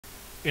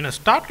In a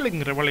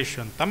startling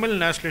revelation, Tamil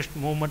Nationalist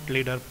movement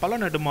leader Pazha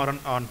Nedumaran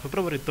on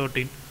February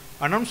 13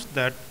 announced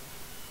that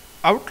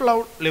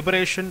outlawed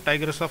Liberation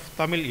Tigers of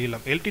Tamil Eelam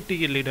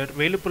LTTE leader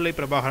Velupillai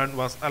Prabhakaran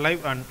was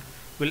alive and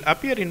will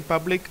appear in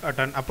public at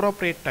an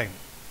appropriate time.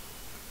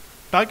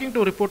 Talking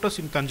to reporters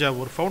in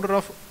Thanjavur, founder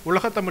of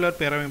Ulaka Tamilar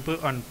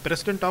Peramaippu and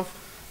president of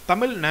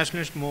Tamil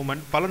Nationalist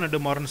movement Pazha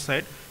Nedumaran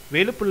said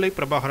Velupillai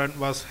Prabhakaran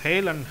was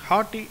hale and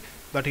hearty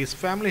that his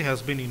family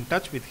has been in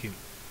touch with him.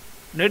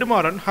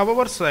 Nedumaran,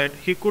 however, said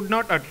he could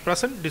not at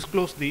present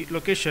disclose the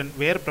location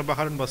where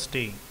Prabhakaran was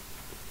staying.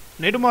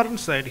 Nedumaran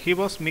said he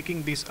was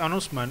making this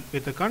announcement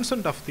with the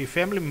consent of the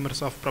family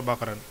members of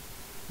Prabhakaran.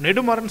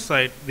 Nedumaran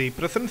said the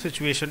present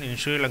situation in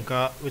Sri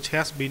Lanka, which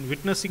has been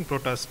witnessing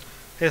protests,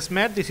 has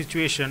made the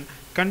situation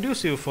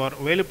conducive for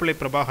Velupillai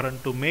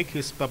Prabhakaran to make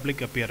his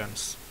public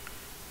appearance.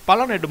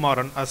 Pazha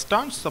Nedumaran, a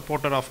staunch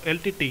supporter of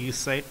LTTE,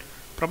 said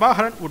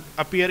Prabhakaran would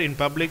appear in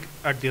public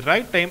at the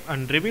right time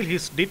and reveal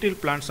his detailed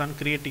plans on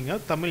creating a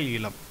Tamil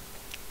Eelam.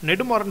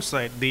 Nedumaran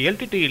said the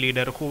LTTE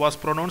leader, who was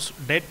pronounced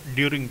dead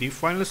during the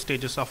final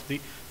stages of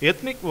the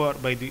ethnic war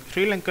by the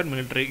Sri Lankan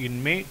military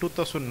in May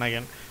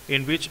 2009,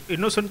 in which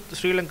innocent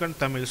Sri Lankan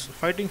Tamils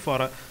fighting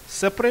for a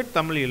separate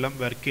Tamil Eelam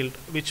were killed,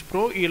 which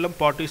pro-Eelam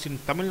parties in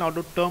Tamil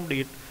Nadu termed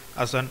it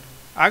as an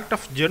act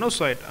of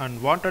genocide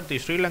and wanted the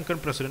Sri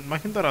Lankan President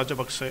Mahinda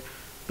Rajapaksa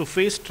to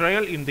face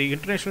trial in the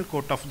International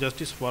Court of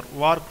Justice for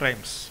war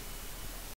crimes.